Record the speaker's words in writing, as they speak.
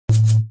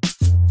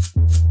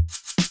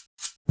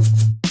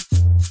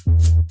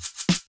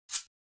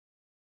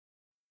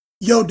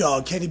Yo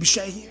dog, Kenny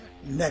Boucher here,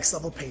 Next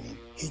Level Painting,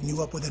 hitting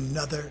you up with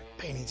another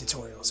painting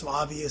tutorial. So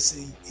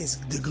obviously it's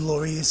the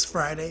glorious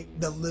Friday,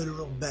 the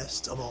literal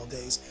best of all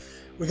days.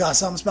 We got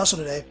something special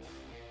today.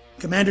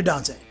 Commander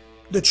Dante,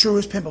 the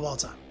truest pimp of all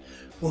time.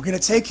 We're gonna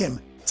take him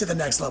to the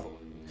next level.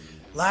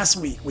 Last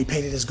week we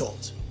painted his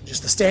gold.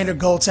 Just the standard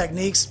gold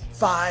techniques,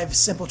 5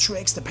 simple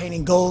tricks to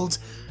painting gold.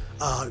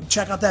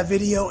 Check out that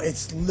video.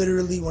 It's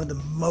literally one of the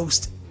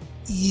most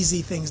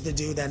easy things to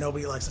do that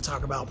nobody likes to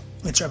talk about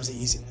in terms of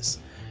easiness.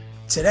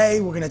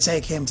 Today, we're going to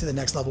take him to the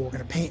next level. We're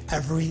going to paint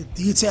every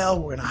detail.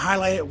 We're going to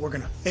highlight it. We're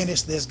going to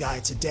finish this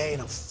guy today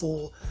in a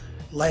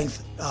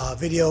full-length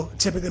video.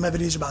 Typically, my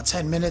videos are about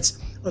 10 minutes,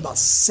 with about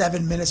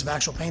 7 minutes of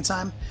actual paint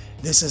time.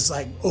 This is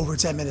like over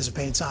 10 minutes of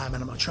paint time,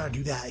 and I'm going to try to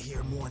do that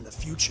here more in the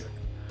future.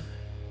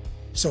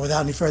 So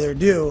without any further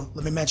ado,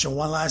 let me mention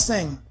one last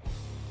thing.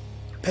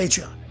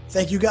 Patreon.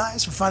 Thank you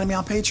guys for finding me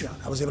on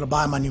Patreon. I was able to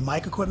buy my new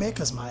mic equipment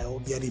because my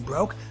old Yeti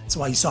broke. That's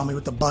why you saw me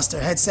with the Buster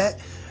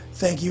headset.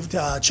 Thank you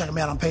for checking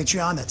me out on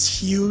Patreon. That's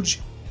huge.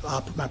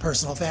 My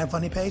personal fan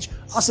funding page.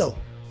 Also,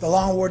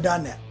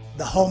 thelongwar.net,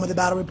 the home of the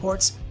battle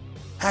reports.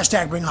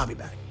 Hashtag bring hobby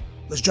back.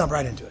 Let's jump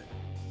right into it.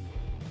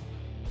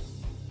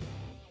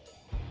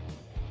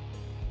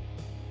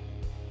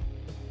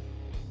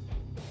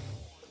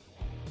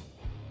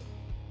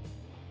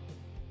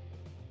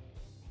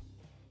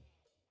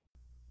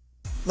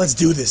 Let's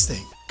do this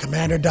thing.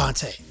 Commander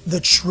Dante,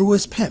 the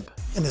truest pimp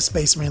in the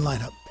Space Marine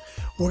lineup.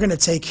 We're going to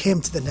take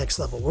him to the next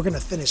level. We're going to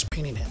finish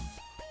painting him.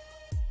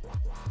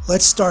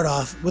 Let's start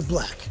off with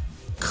black.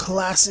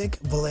 Classic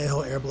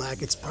Vallejo Air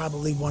Black. It's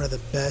probably one of the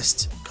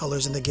best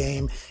colors in the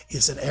game.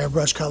 It's an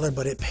airbrush color,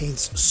 but it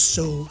paints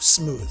so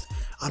smooth.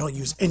 I don't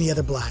use any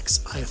other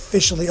blacks. I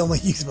officially only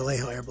use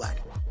Vallejo Air Black.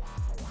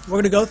 We're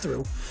going to go through,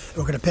 and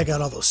we're going to pick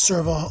out all those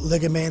servo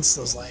ligaments,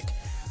 those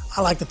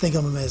I like to think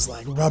of them as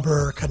like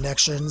rubber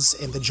connections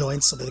in the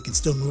joints so that they can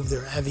still move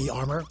their heavy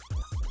armor.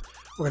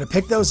 We're going to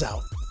pick those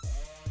out.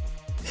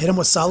 Hit him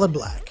with solid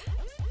black.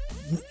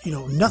 You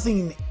know,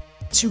 nothing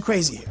too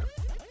crazy here.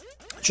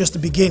 Just the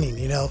beginning,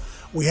 you know.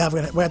 We have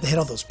to hit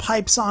all those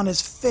pipes on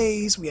his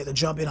face. We have to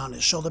jump in on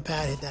his shoulder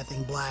pad, hit that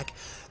thing black.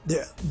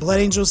 The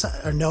Blood Angels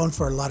are known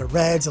for a lot of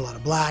reds, a lot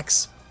of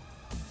blacks.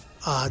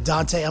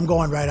 Dante, I'm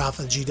going right off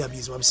of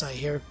GW's website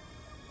here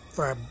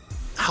for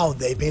how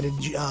they painted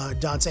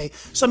Dante.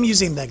 So I'm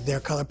using like their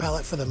color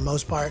palette for the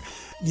most part.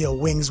 You know,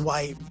 wings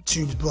white,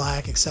 tubes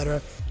black,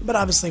 etc. But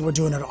obviously we're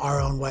doing it our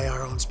own way,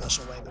 our own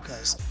special way,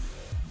 because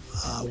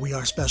we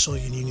are special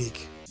and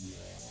unique.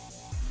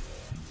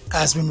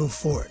 As we move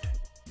forward,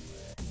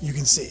 you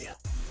can see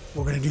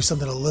we're going to do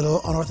something a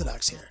little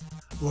unorthodox here.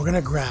 We're going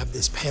to grab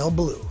this pale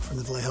blue from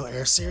the Vallejo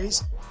Air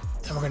series,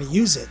 and we're going to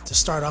use it to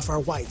start off our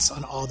whites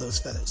on all those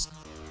feathers.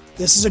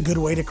 This is a good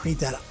way to create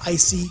that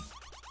icy,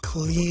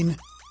 clean,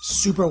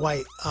 super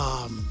white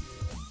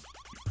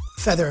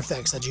feather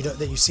effects that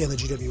you see on the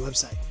GW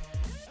website.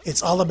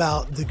 It's all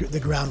about the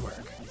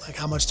groundwork, like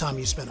how much time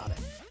you spend on it.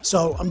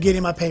 So I'm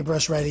getting my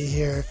paintbrush ready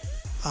here.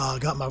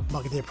 Got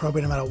the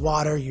appropriate amount of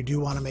water. You do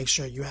want to make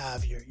sure you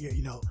have your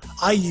you know,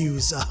 I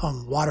use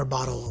water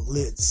bottle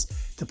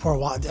lids to pour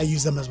water. I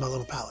use them as my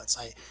little palettes.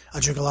 I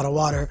drink a lot of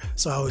water,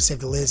 so I always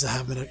save the lids. I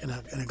have them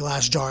in a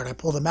glass jar, and I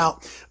pull them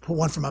out, put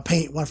one for my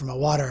paint, one for my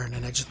water, and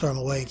then I just throw them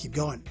away and keep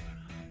going.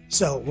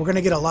 So we're going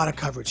to get a lot of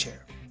coverage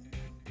here.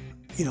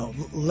 You know,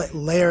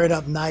 layer it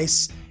up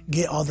nice,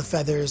 get all the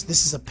feathers.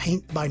 This is a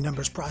paint by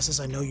numbers process.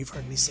 I know you've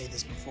heard me say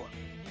this before.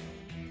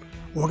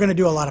 We're going to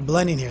do a lot of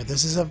blending here.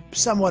 This is a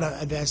somewhat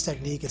advanced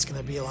technique. It's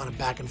going to be a lot of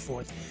back and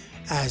forth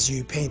as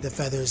you paint the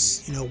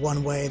feathers, you know,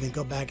 one way, then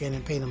go back in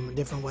and paint them a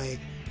different way.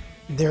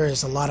 There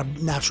is a lot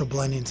of natural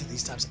blending to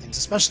these types of things,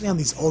 especially on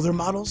these older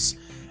models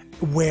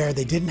where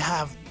they didn't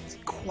have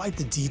quite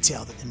the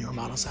detail that the newer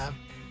models have.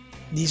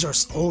 These are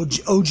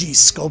OG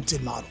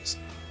sculpted models.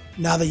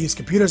 Now they use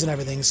computers and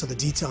everything, so the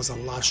detail is a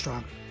lot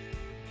stronger.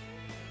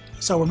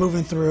 So we're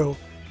moving through,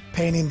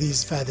 painting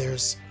these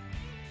feathers,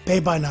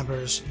 paint by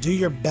numbers. Do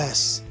your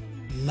best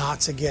not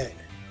to get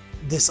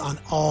this on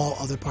all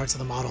other parts of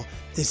the model.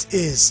 This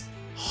is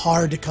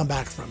hard to come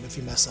back from if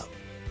you mess up.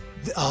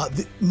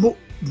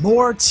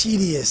 More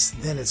tedious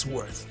than it's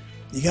worth.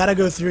 You got to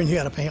go through and you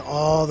got to paint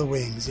all the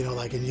wings, you know,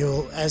 like, and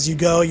as you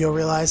go, you'll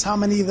realize how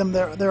many of them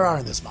there are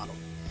in this model.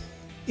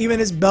 Even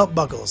his belt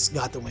buckles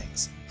got the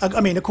wings.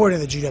 I mean,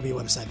 according to the GW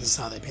website, this is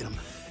how they paint them.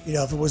 You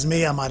know, if it was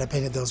me, I might have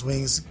painted those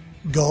wings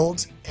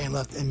gold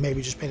and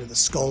maybe just painted the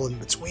skull in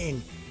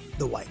between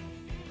the white.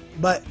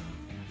 But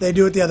they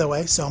do it the other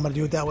way, so I'm going to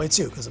do it that way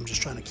too, because I'm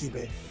just trying to keep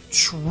it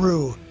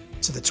true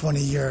to the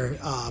 20-year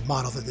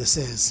model that this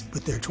is,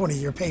 with their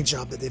 20-year paint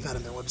job that they've had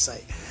on their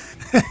website.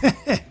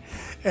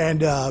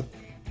 And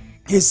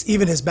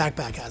even his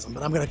backpack has them,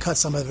 but I'm going to cut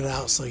some of it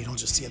out so you don't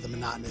just see the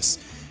monotonous.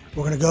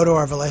 We're going to go to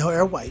our Vallejo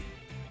Air White,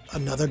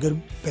 another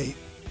good paint,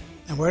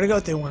 and we're going to go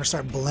through and we're going to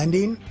start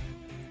blending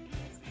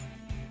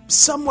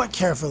somewhat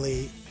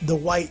carefully the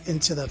white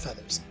into the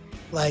feathers.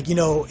 Like, you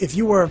know, if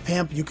you were a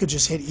pimp, you could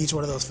just hit each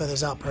one of those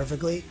feathers out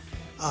perfectly.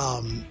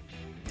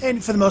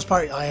 And for the most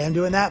part, I am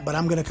doing that, but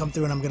I'm going to come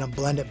through and I'm going to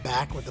blend it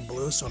back with the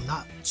blue, so I'm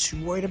not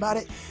too worried about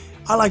it.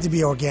 I like to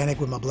be organic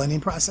with my blending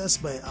process,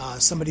 but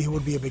somebody who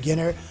would be a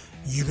beginner,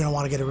 you're going to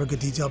want to get a real good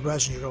detail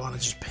brush, and you're going to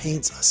want to just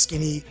paint a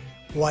skinny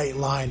white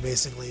line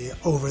basically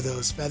over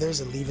those feathers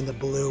and leaving the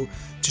blue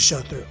to show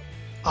through.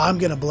 I'm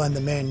going to blend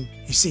them in.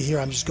 You see here,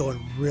 I'm just going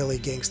really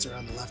gangster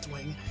on the left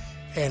wing,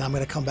 and I'm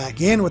going to come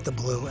back in with the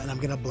blue and I'm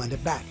going to blend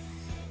it back.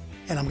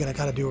 And I'm going to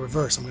kind of do a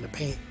reverse. I'm going to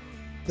paint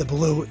the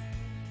blue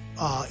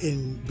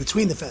in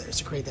between the feathers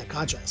to create that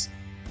contrast.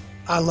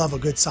 I love a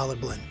good solid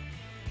blend.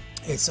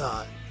 It's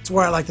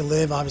where I like to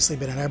live. Obviously,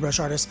 being an airbrush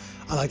artist,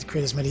 I like to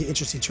create as many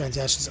interesting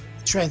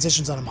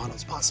transitions on a model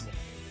as possible.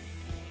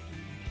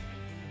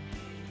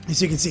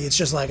 As you can see, it's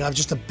just like I've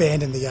just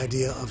abandoned the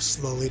idea of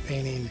slowly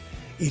painting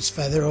each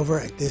feather over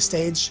at this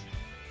stage,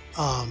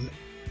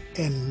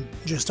 and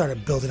just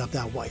started building up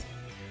that white.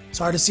 It's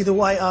hard to see the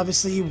white,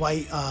 obviously.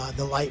 White,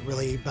 the light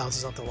really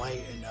bounces off the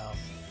white, and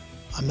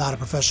I'm not a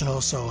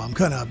professional, so I'm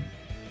gonna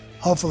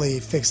hopefully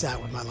fix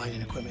that with my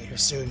lighting equipment here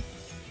soon.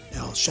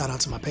 Shout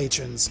out to my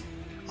patrons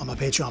on my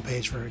Patreon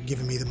page for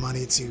giving me the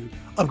money to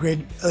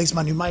upgrade at least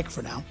my new mic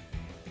for now.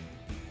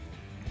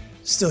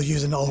 Still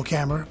using the old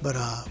camera, but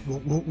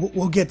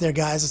we'll get there,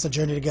 guys. It's a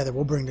journey together.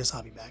 We'll bring this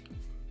hobby back.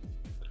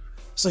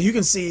 So you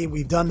can see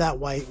we've done that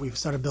white. We've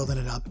started building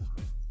it up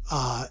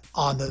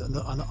on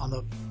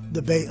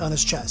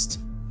this chest,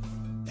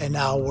 and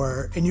now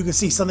you can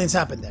see something's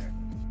happened there.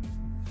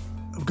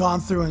 I've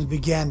gone through and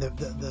began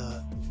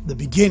the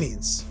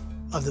beginnings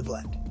of the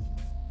blend.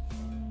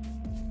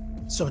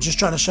 So just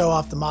trying to show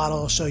off the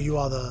model, show you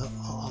all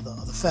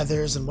the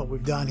feathers and what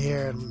we've done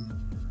here, and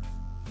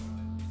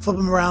flip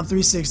them around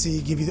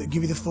 360, give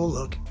you the full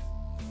look.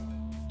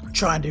 I'm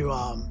trying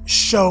to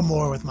show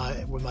more with my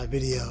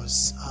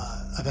videos.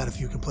 I've had a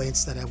few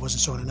complaints that I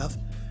wasn't showing enough,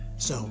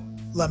 so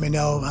let me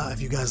know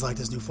if you guys like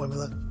this new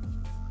formula.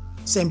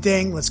 Same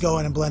thing. Let's go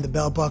in and blend the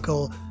belt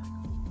buckle.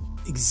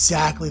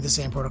 Exactly the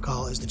same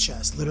protocol as the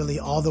chest. Literally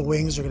all the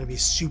wings are going to be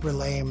super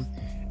lame,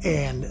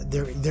 and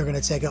they're going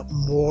to take up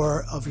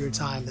more of your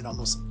time than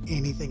almost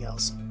anything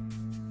else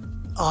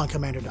on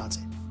Commander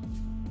Dante,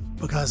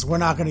 because we're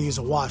not going to use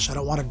a wash. I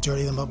don't want to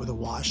dirty them up with a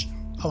wash.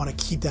 I want to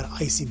keep that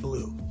icy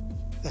blue,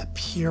 that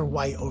pure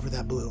white over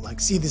that blue. Like,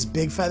 see this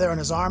big feather on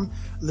his arm?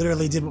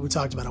 Literally did what we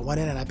talked about. I went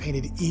in and I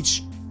painted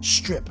each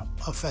strip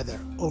of feather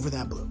over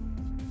that blue.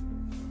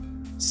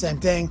 Same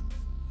thing,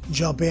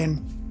 jump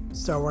in,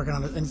 start working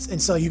on it,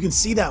 and so you can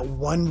see that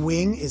one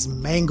wing is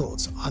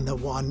mangled on the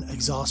one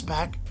exhaust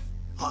vent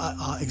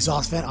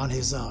on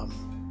his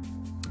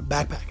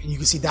backpack, and you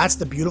can see that's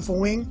the beautiful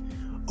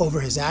wing over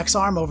his axe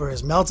arm, over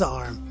his melta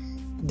arm.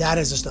 That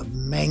is just a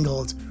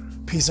mangled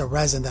piece of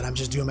resin that I'm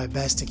just doing my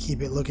best to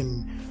keep it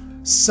looking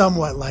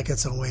somewhat like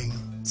it's a wing.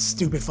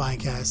 Stupid fine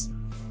cast.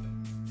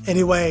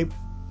 Anyway,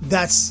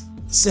 that's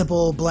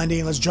simple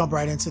blending. Let's jump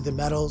right into the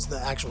metals,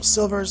 the actual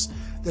silvers.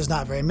 There's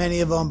not very many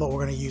of them, but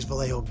we're going to use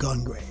Vallejo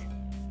Gun Gray.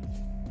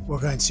 We're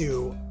going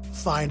to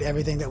find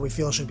everything that we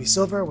feel should be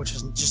silver, which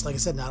is, just like I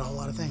said, not a whole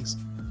lot of things.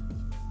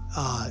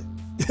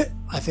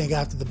 I think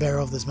after the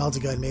barrel of this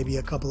melted gun, maybe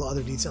a couple of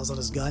other details on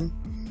his gun,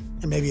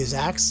 and maybe his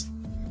axe,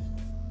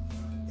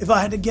 if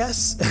I had to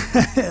guess.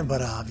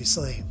 But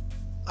obviously,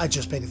 I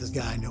just painted this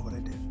guy. I know what I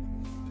did.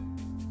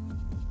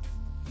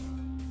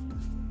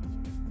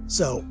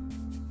 So,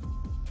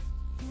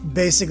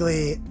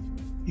 basically,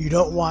 you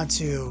don't want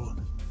to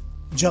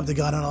jump the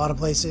gun in a lot of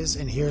places,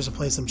 and here's a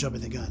place I'm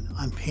jumping the gun.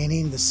 I'm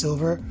painting the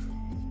silver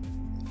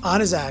on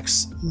his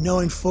axe,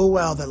 knowing full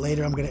well that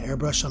later I'm going to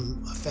airbrush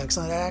some effects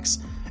on that axe,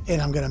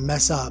 and I'm going to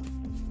mess up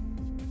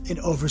and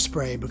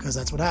overspray, because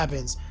that's what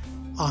happens,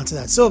 onto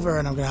that silver,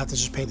 and I'm going to have to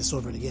just paint the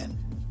silver again.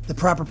 The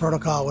proper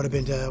protocol would have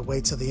been to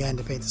wait till the end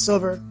to paint the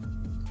silver,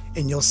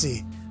 and you'll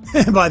see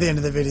by the end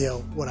of the video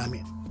what I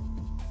mean.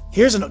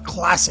 Here's a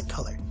classic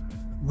color,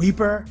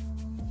 Reaper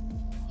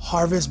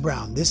Harvest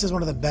Brown. This is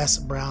one of the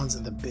best browns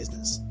in the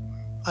business.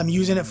 I'm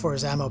using it for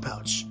his ammo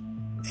pouch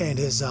and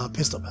his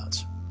pistol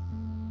pouch.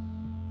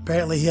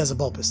 Apparently he has a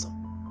bolt pistol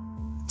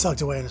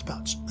tucked away in his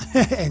pouch.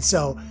 And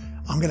so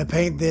I'm going to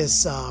paint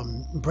this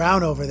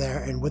brown over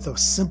there, and with a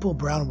simple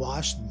brown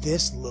wash,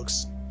 this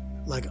looks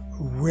like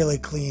really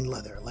clean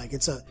leather. Like,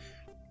 it's a,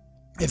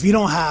 if you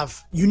don't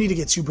have, you need to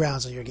get two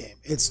browns in your game.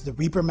 It's the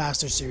Reaper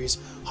Master Series,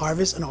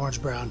 Harvest and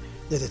Orange Brown.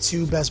 They're the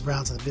two best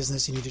browns in the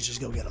business. You need to just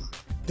go get them.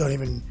 Don't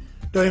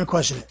even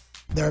question it.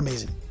 They're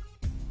amazing.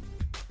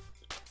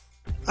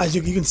 As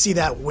you can see,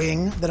 that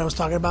wing that I was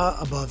talking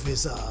about above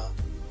his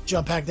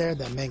jump pack there,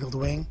 that mangled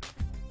wing,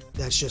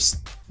 that's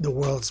just the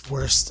world's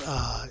worst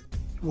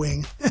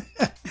wing.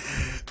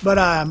 But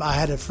I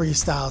had to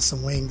freestyle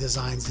some wing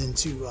designs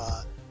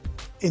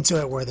into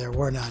it where there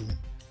were none.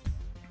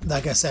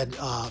 Like I said,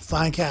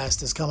 fine cast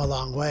has come a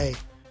long way,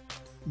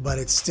 but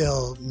it's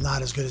still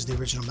not as good as the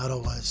original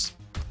metal was.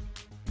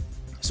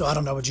 So I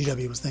don't know what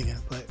GW was thinking,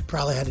 but it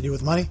probably had to do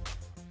with money.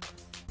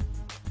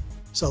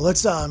 So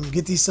let's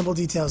get these simple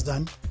details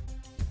done,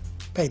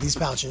 paint these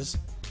pouches,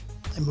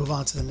 and move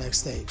on to the next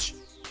stage.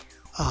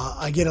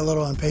 I get a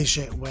little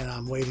impatient when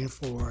I'm waiting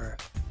for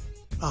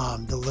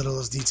the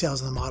littlest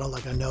details in the model.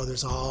 Like I know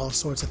there's all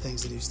sorts of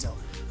things to do still,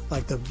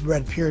 like the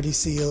red purity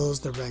seals,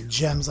 the red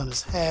gems on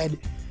his head,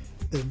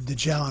 the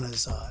gem on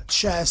his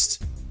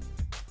chest.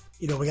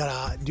 You know, we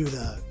gotta do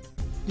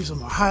some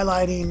more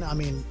highlighting. I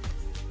mean,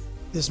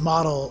 this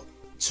model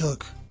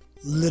took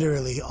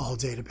literally all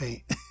day to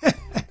paint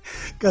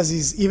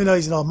because even though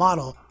he's an old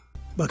model,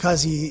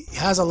 because he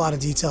has a lot of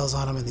details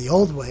on him in the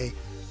old way,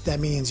 that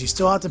means you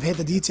still have to paint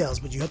the details,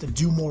 but you have to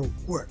do more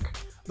work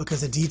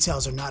because the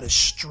details are not as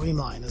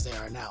streamlined as they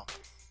are now.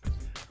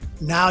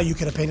 Now you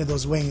could have painted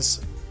those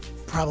wings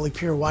probably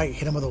pure white,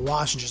 hit them with a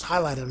wash, and just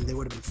highlighted them, and they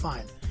would have been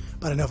fine.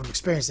 But I know from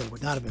experience they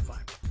would not have been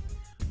fine.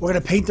 We're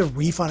going to paint the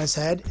reef on his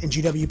head, and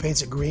GW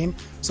paints it green.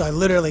 So I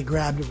literally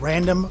grabbed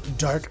random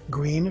dark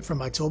green from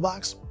my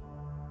toolbox,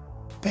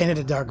 painted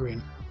it dark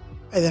green,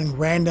 and then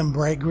random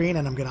bright green,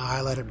 and I'm going to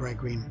highlight it bright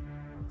green.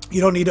 You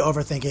don't need to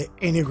overthink it.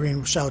 Any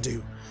green shall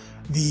do.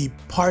 The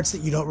parts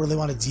that you don't really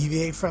want to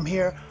deviate from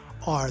here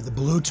are the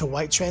blue to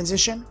white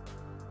transition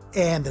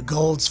and the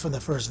golds from the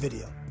first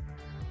video.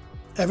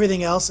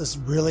 Everything else is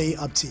really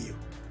up to you.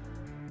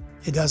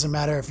 It doesn't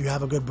matter if you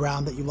have a good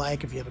brown that you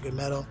like, if you have a good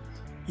metal,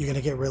 you're going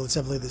to get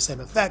relatively the same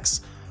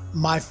effects.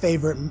 My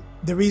favorite,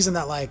 the reason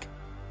that like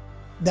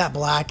that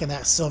black and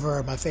that silver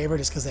are my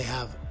favorite is because they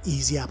have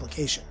easy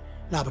application,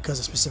 not because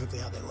of specifically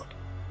how they look.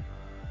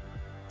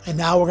 And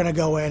now we're going to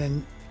go in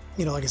and,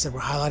 you know, like I said,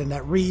 we're highlighting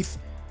that reef,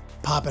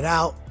 pop it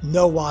out,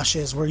 no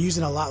washes. We're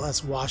using a lot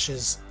less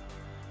washes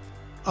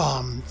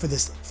for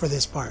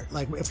this part.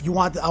 Like if you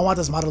want, I want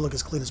this model to look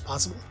as clean as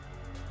possible.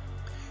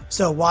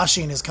 So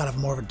washing is kind of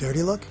more of a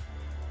dirty look,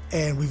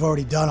 and we've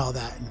already done all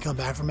that and come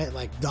back from it.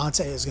 Like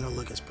Dante is going to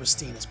look as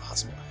pristine as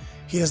possible.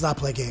 He does not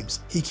play games.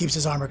 He keeps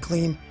his armor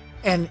clean,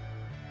 and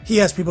he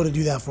has people to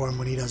do that for him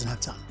when he doesn't have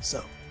time.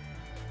 So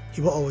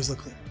he will always look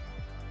clean.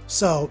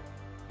 So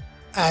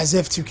as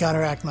if to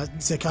contradict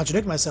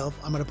myself,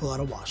 I'm going to pull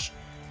out a wash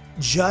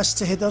just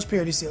to hit those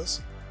purity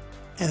seals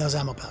and those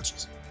ammo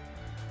pouches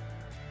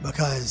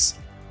because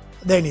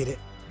they need it.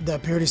 The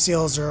purity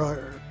seals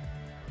are,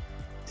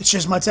 it's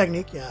just my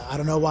technique. Yeah, I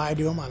don't know why I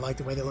do them. I like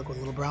the way they look with a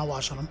little brown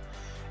wash on them.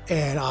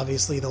 And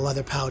obviously the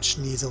leather pouch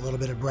needs a little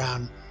bit of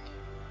brown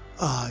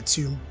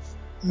to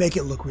make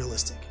it look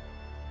realistic.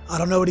 I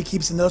don't know what he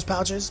keeps in those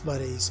pouches,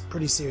 but he's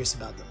pretty serious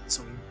about them.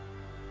 So,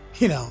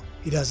 he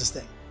does his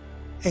thing.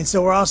 And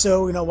so we're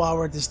also, while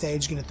we're at this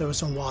stage, going to throw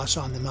some wash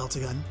on the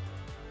Meltagun.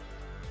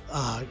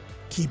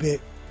 Keep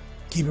it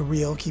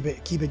real, keep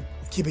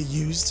it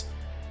used.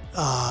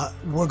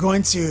 We're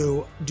going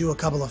to do a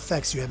couple of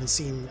effects you haven't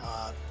seen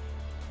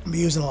me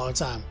use in a long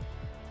time.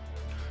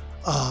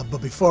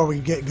 But before we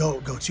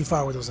go too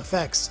far with those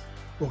effects,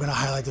 we're going to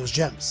highlight those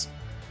gems.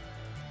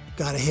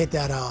 Got to hit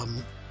that,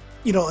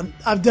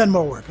 I've done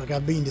more work. Like,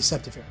 I'm being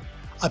deceptive here.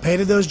 I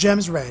painted those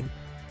gems red,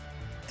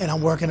 and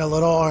I'm working a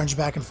little orange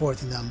back and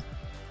forth in them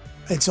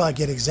until I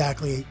get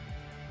exactly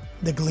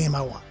the gleam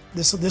I want.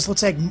 This will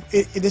take,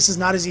 this is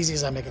not as easy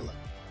as I make it look.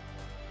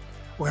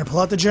 We're going to pull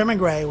out the German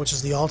gray, which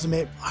is the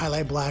ultimate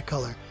highlight black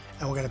color,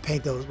 and we're going to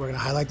paint those. We're going to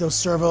highlight those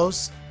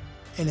servos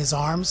in his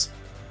arms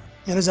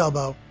and his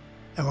elbow,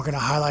 and we're going to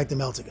highlight the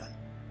Meltagun.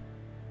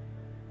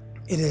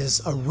 It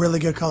is a really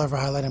good color for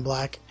highlighting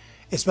black,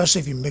 especially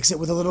if you mix it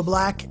with a little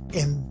black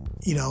and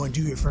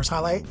do your first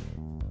highlight,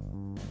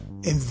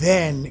 and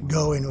then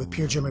go in with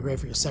pure German gray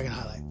for your second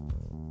highlight.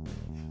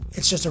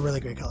 It's just a really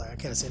great color. I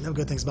can't say no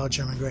good things about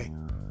German gray.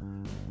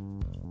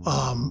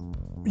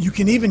 You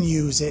can even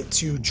use it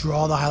to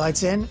draw the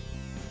highlights in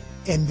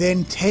and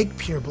then take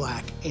pure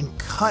black and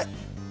cut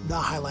the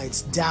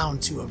highlights down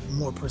to a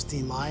more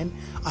pristine line.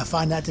 I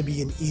find that to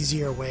be an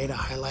easier way to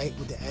highlight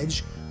with the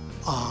edge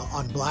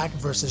on black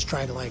versus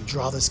trying to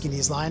draw the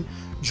skinniest line.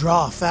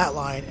 Draw a fat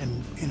line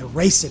and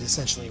erase it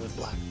essentially with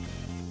black.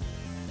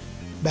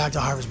 Back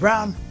to Harvest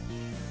Brown.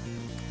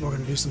 We're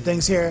going to do some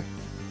things here.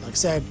 Like I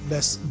said,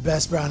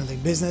 best brown in the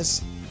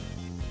business.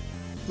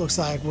 Looks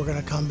like we're going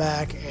to come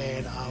back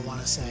and I want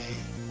to say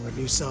we're going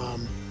to do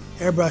some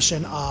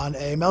airbrushing on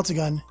a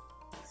Meltagun.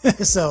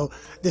 So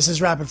this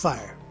is rapid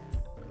fire.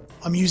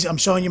 I'm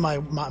showing you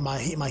my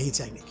heat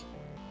technique.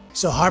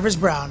 So Harvest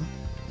Brown,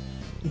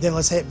 then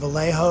let's hit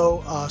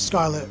Vallejo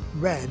Scarlet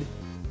Red.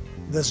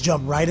 Let's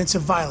jump right into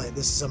Violet.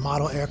 This is a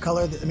model air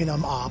color. I mean, a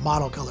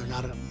model color,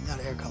 not an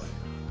air color.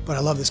 But I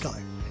love this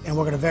color. And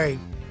we're going to very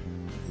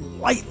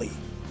lightly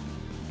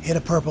hit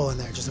a purple in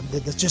there.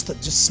 Just a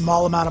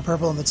small amount of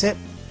purple on the tip.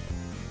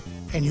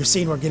 And you're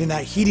seeing we're getting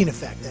that heating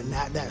effect,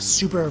 that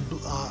super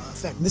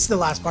effect. And this is the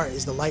last part,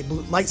 is the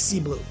light sea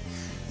blue.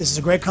 This is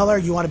a great color.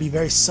 You want to be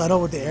very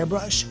subtle with the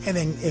airbrush. And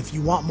then if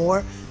you want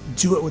more,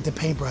 do it with the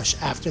paintbrush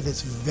after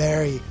this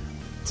very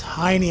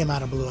tiny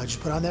amount of blue I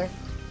just put on there.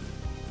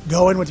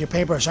 Go in with your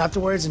paintbrush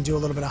afterwards and do a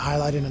little bit of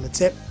highlighting on the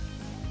tip.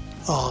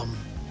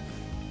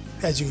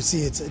 As you can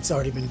see, it's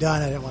already been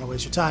done. I didn't want to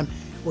waste your time.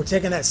 We're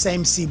taking that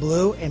same sea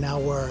blue and now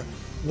we're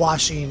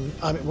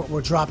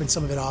we're dropping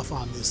some of it off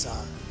on this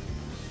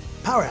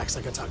power axe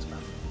like I talked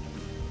about.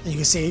 And you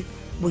can see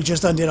we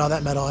just undid all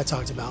that metal I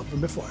talked about from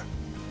before.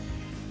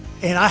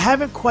 And I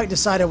haven't quite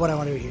decided what I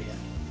want to do here yet.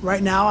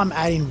 Right now I'm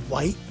adding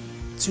white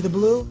to the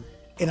blue,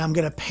 and I'm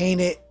going to paint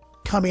it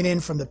coming in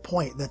from the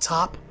point, the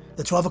top,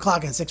 the 12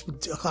 o'clock and 6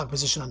 o'clock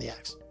position on the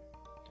X.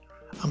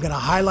 I'm going to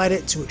highlight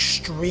it to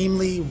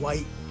extremely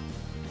white.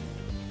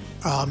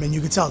 And you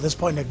can tell at this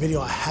point in the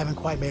video, I haven't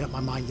quite made up my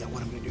mind yet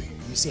what I'm going to do here.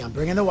 You see, I'm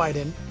bringing the white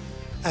in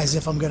as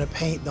if I'm going to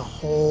paint the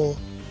whole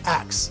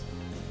axe.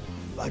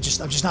 I'm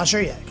just not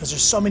sure yet, because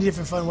there's so many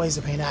different fun ways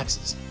to paint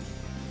axes.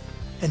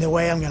 And the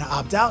way I'm going to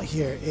opt out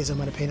here is I'm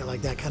going to paint it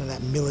like that, kind of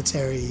that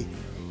military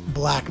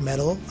black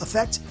metal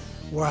effect,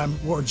 where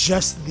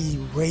just the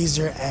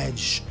razor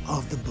edge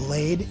of the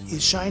blade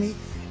is shiny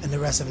and the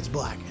rest of it's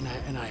black.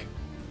 And I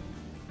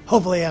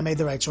hopefully I made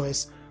the right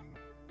choice.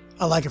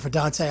 I like it for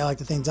Dante. I like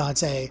to think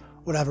Dante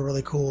would have a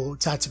really cool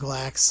tactical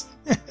axe.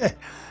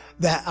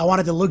 That I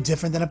wanted to look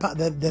different than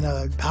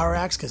a power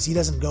axe, because he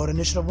doesn't go to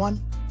initiative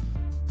 1.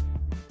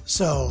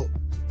 So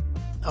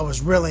I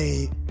was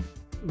really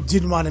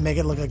didn't want to make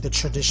it look like the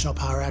traditional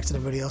power axe that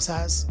everybody else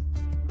has.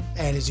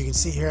 And as you can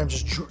see here, I'm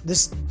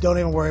just don't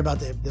even worry about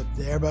the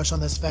airbrush on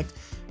this effect.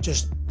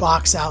 Just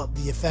box out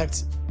the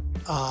effect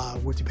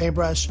with your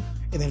paintbrush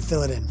and then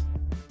fill it in.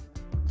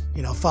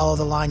 You know, follow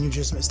the line you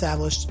just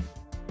established.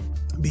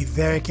 Be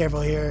very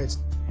careful here.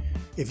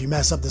 If you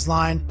mess up this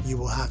line, you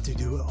will have to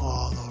do it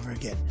all over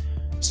again.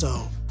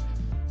 So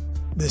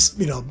this,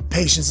 you know,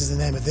 patience is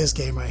the name of this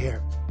game right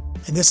here.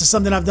 And this is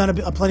something I've done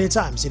plenty of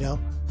times, you know.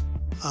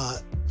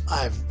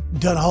 I've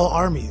done whole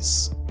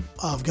armies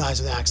of guys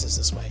with axes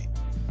this way.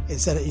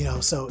 Instead of, you know,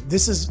 so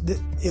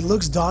it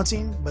looks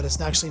daunting, but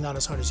it's actually not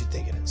as hard as you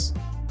think it is.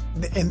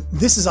 And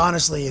this is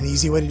honestly an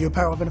easy way to do a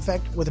power weapon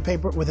effect with an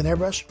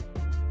airbrush.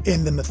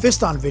 In the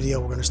Mephiston video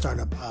we're going to start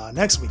up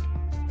next week,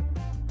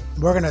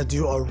 we're going to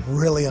do a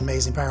really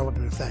amazing power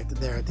weapon effect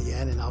there at the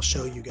end, and I'll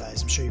show you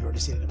guys. I'm sure you've already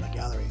seen it in my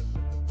gallery.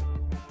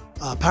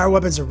 Power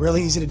weapons are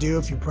really easy to do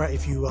if you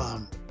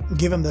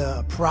give them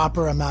the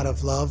proper amount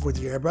of love with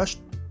your airbrush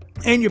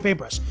and your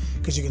paintbrush,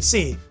 because you can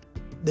see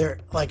they're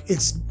like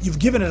you've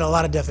given it a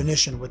lot of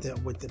definition with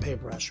the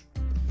paintbrush.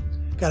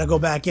 Got to go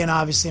back in,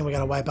 obviously, and we got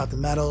to wipe out the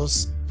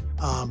metals.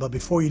 But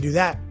before you do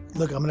that,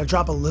 look, I'm going to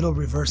drop a little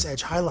reverse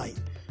edge highlight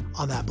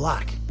on that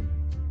black.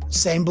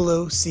 Same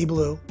blue, sea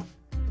blue.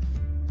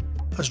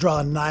 Let's draw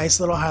a nice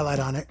little highlight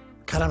on it.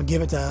 Kind of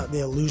give it the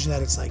illusion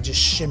that it's like just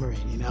shimmering,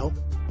 you know?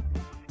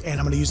 And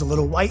I'm going to use a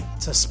little white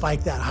to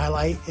spike that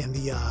highlight in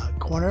the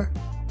corner.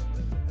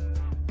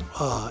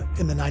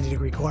 In the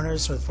 90-degree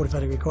corners or the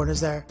 45-degree corners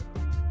there.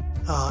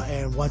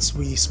 And once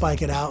we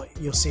spike it out,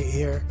 you'll see it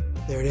here.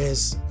 There it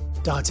is.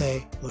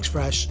 Dante looks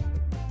fresh.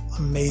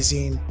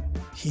 Amazing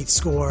heat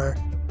score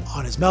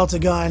on his melta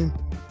gun.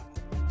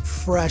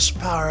 Fresh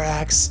power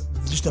axe.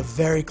 Just a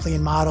very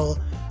clean model.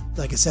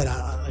 Like I said,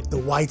 like the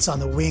whites on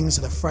the wings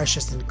are the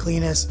freshest and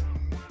cleanest.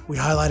 We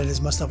highlighted as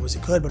much stuff as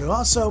we could, but it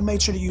also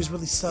made sure to use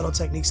really subtle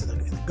techniques in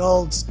the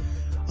golds.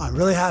 I'm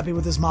really happy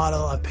with this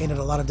model. I've painted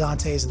a lot of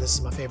Dantes, and this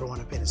is my favorite one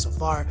I've painted so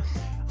far.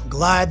 I'm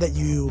glad that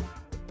you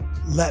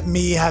let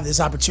me have this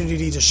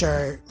opportunity to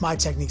share my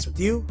techniques with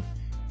you.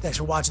 Thanks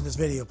for watching this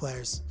video,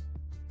 players.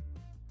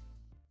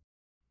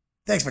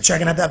 Thanks for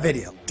checking out that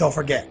video. Don't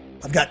forget,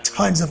 I've got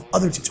tons of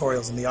other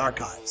tutorials in the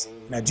archives,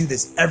 and I do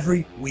this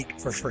every week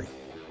for free.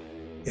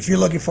 If you're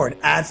looking for an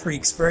ad-free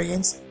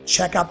experience,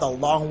 check out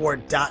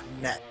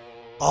thelongwar.net.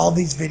 All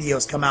these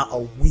videos come out a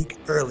week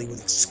early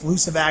with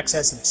exclusive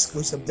access and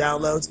exclusive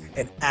downloads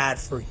and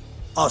ad-free.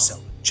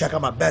 Also, check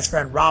out my best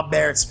friend Rob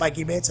Bear at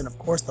Spiky Bits, and of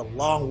course the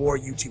Long War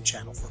YouTube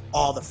channel for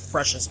all the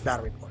freshest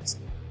battle reports.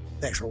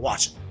 Thanks for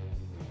watching.